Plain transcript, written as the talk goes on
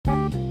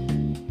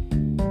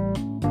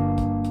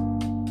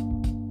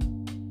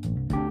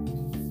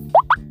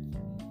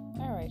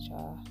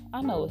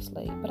I know it's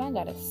late, but I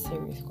got a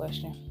serious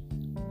question.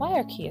 Why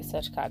are kids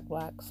such cock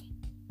blocks?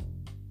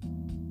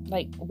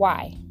 Like,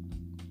 why?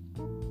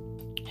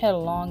 Had a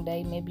long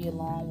day, maybe a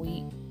long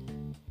week.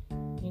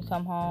 You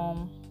come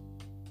home,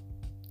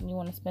 you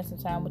want to spend some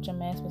time with your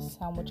man, spend some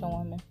time with your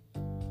woman.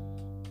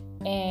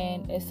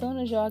 And as soon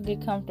as y'all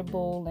get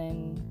comfortable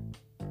and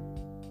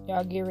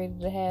y'all get ready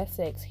to have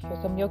sex, here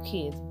come your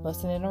kids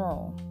busting in the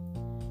room.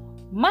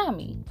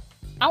 Mommy,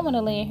 I want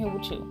to lay in here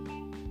with you.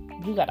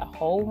 You got a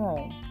whole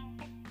room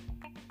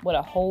with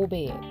a whole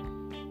bed.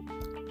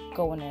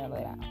 Go in there and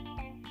lay down.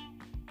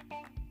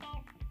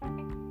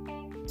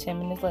 10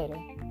 minutes later.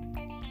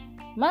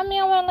 Mommy,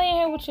 I want to lay in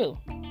here with you.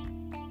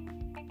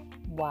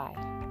 Why?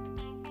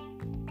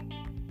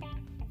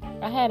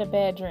 I had a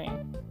bad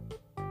dream.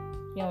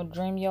 You don't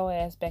dream your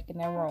ass back in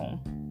that room.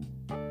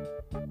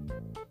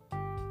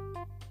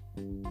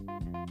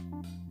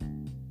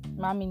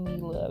 Mommy need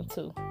love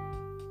too.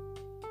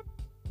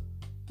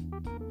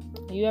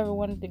 You ever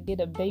wanted to get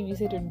a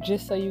babysitter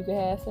just so you could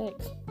have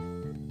sex?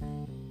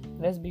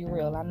 Let's be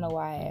real, I know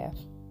I have.